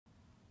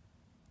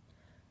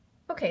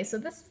Okay, so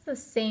this is the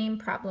same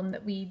problem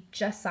that we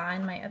just saw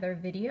in my other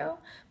video,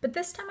 but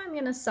this time I'm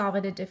going to solve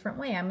it a different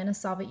way. I'm going to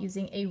solve it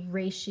using a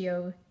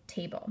ratio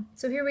table.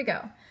 So here we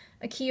go.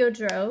 Akio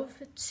drove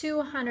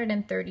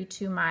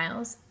 232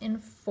 miles in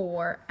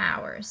 4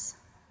 hours.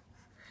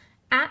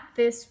 At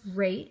this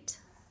rate,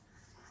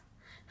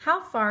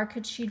 how far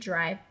could she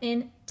drive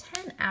in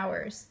 10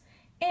 hours?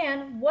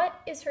 And what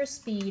is her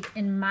speed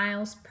in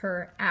miles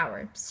per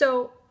hour?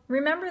 So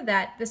remember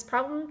that this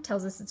problem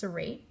tells us it's a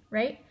rate,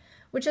 right?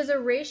 Which is a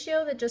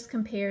ratio that just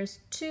compares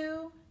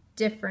two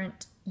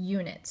different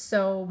units.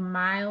 So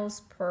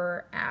miles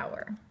per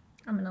hour.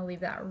 I'm going to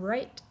leave that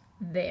right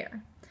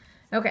there.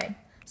 Okay,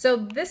 so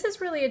this is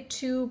really a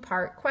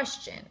two-part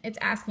question. It's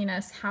asking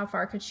us how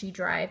far could she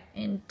drive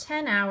in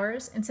 10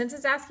 hours. And since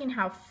it's asking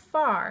how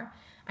far,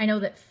 I know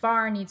that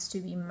far needs to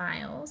be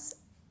miles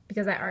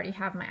because I already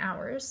have my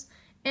hours.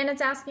 And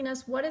it's asking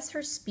us what is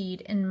her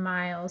speed in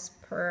miles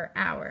per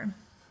hour,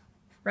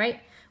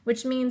 right?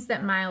 Which means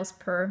that miles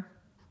per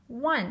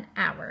 1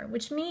 hour,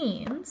 which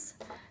means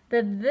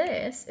that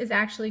this is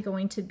actually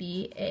going to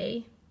be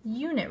a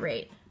unit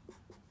rate.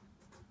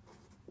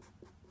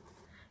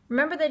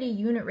 Remember that a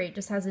unit rate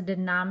just has a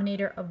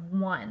denominator of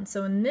 1.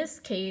 So in this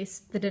case,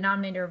 the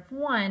denominator of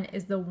 1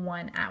 is the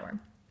 1 hour.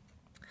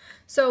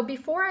 So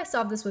before I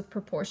solve this with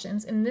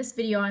proportions, in this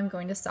video I'm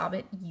going to solve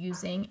it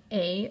using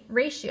a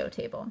ratio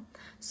table.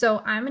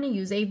 So I'm going to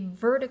use a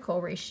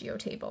vertical ratio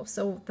table.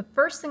 So the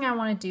first thing I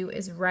want to do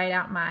is write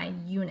out my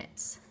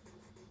units.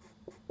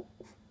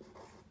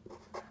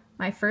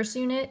 My first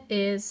unit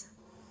is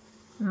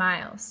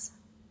miles.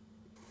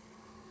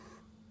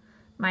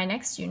 My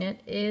next unit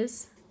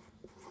is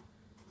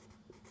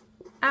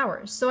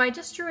hours. So I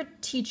just drew a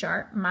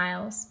T-chart,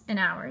 miles and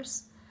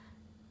hours,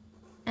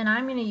 and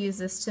I'm going to use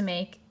this to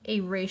make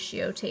a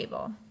ratio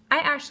table. I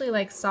actually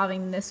like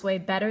solving this way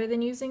better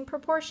than using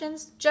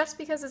proportions just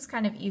because it's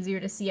kind of easier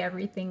to see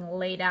everything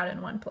laid out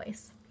in one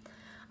place.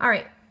 All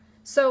right.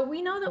 So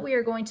we know that we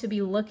are going to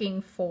be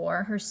looking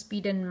for her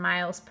speed in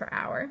miles per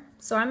hour.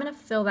 So I'm going to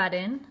fill that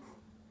in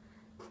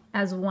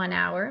as 1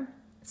 hour.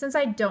 Since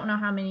I don't know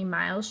how many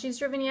miles she's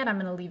driven yet, I'm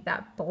going to leave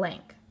that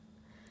blank.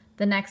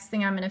 The next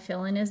thing I'm going to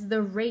fill in is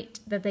the rate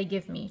that they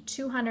give me,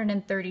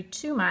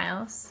 232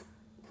 miles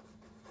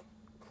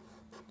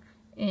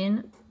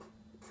in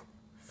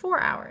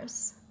 4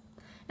 hours.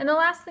 And the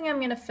last thing I'm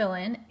going to fill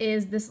in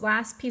is this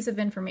last piece of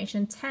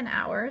information, 10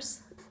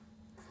 hours.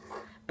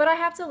 But I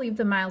have to leave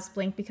the miles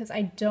blank because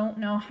I don't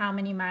know how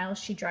many miles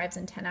she drives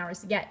in 10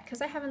 hours yet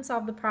because I haven't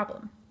solved the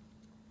problem.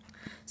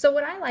 So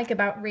what I like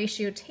about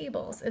ratio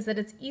tables is that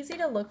it's easy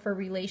to look for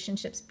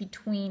relationships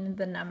between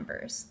the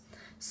numbers.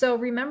 So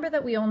remember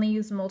that we only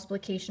use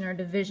multiplication or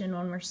division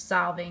when we're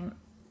solving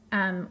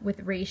with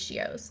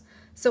ratios.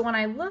 So when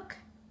I look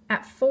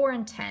at 4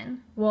 and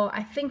 10, well,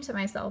 I think to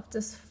myself,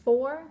 does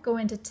 4 go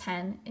into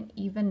 10 an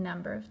even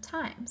number of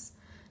times?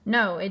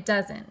 No, it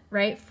doesn't,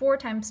 right? 4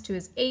 times 2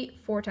 is 8,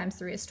 4 times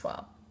 3 is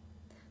 12.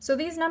 So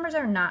these numbers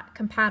are not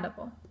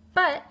compatible.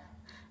 But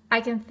I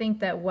can think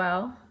that,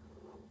 well,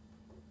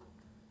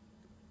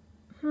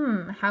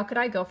 how could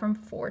I go from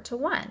 4 to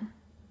 1?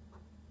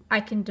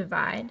 I can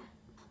divide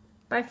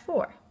by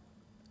 4.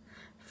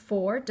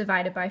 4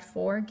 divided by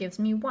 4 gives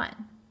me 1.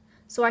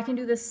 So I can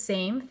do the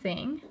same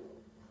thing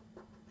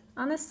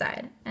on this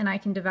side, and I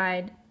can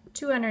divide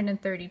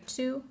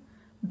 232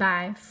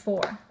 by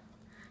 4.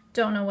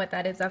 Don't know what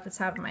that is off the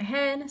top of my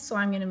head, so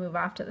I'm going to move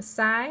off to the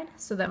side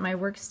so that my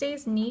work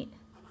stays neat.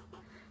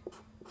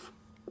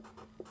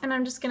 And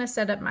I'm just going to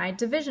set up my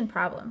division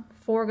problem.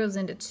 4 goes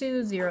into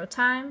 2 0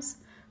 times.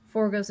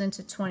 4 goes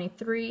into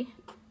 23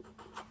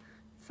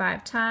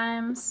 5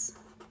 times.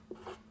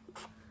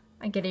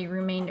 I get a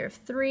remainder of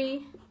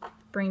 3.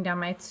 Bring down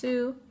my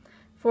 2.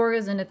 4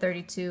 goes into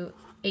 32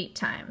 8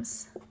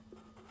 times.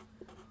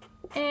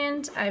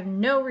 And I have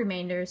no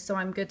remainders, so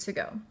I'm good to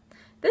go.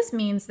 This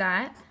means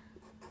that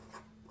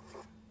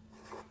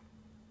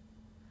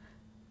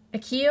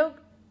Akio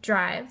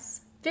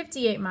drives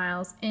 58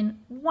 miles in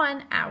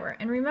 1 hour.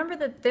 And remember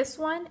that this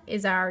one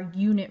is our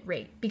unit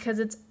rate because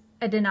it's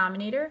a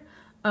denominator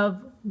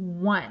of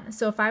 1.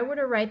 So if I were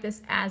to write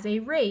this as a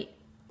rate,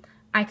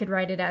 I could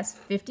write it as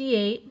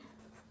 58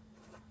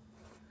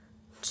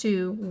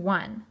 to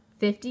 1.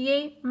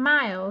 58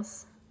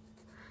 miles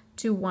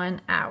to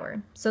 1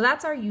 hour. So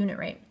that's our unit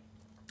rate.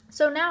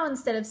 So now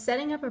instead of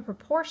setting up a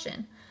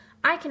proportion,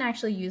 I can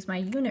actually use my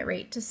unit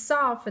rate to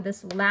solve for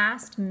this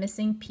last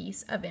missing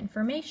piece of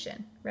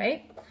information,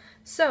 right?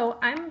 So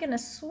I'm going to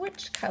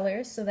switch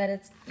colors so that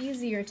it's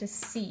easier to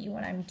see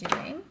what I'm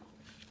doing.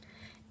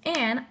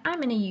 And I'm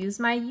going to use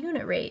my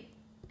unit rate.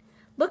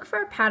 Look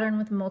for a pattern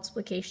with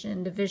multiplication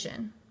and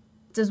division.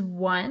 Does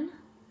 1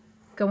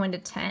 go into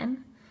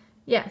 10?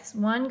 Yes,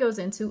 1 goes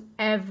into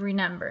every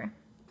number.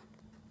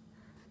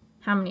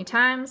 How many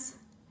times?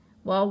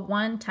 Well,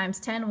 1 times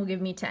 10 will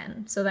give me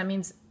 10. So that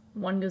means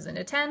 1 goes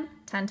into 10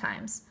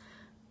 times.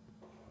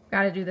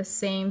 Got to do the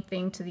same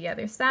thing to the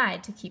other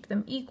side to keep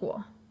them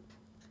equal.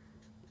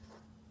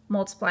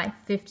 Multiply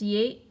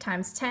 58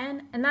 times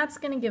 10, and that's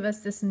going to give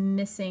us this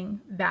missing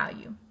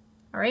value.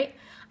 All right,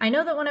 I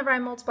know that whenever I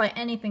multiply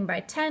anything by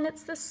 10,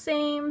 it's the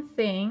same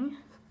thing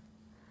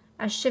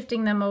as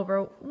shifting them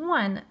over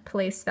one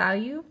place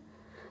value.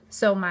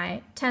 So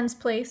my tens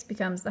place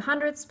becomes the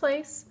hundredths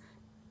place,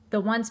 the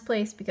ones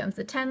place becomes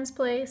the tens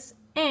place,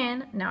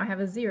 and now I have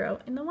a 0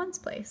 in the ones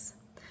place.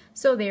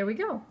 So there we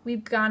go.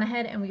 We've gone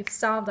ahead and we've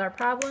solved our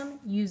problem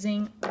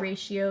using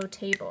ratio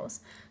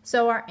tables.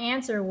 So our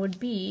answer would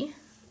be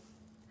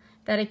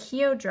that a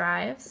Keo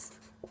drives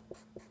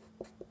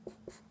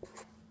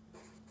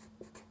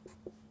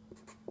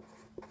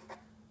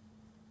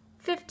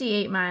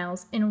 58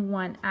 miles in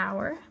 1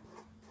 hour.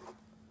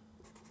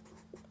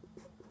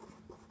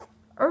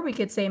 Or we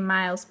could say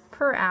miles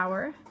per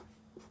hour.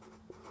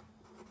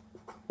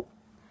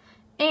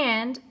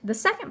 And the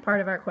second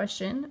part of our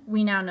question,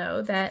 we now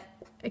know that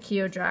a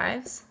Keo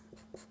drives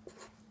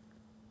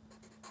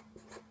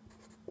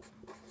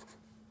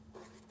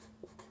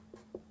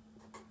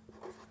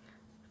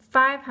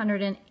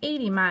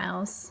 580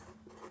 miles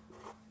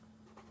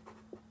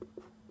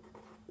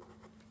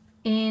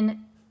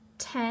in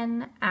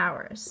 10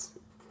 hours.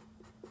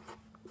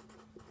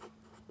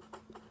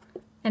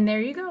 And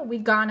there you go.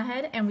 We've gone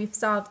ahead and we've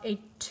solved a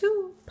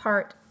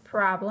two-part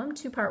problem,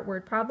 two-part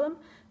word problem,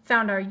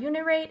 found our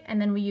unit rate,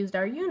 and then we used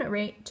our unit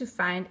rate to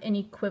find an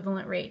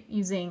equivalent rate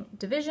using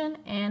division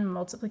and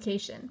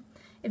multiplication.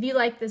 If you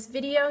like this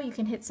video, you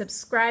can hit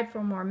subscribe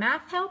for more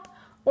math help,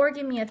 or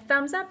give me a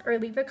thumbs up or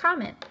leave a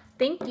comment.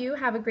 Thank you.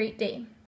 Have a great day.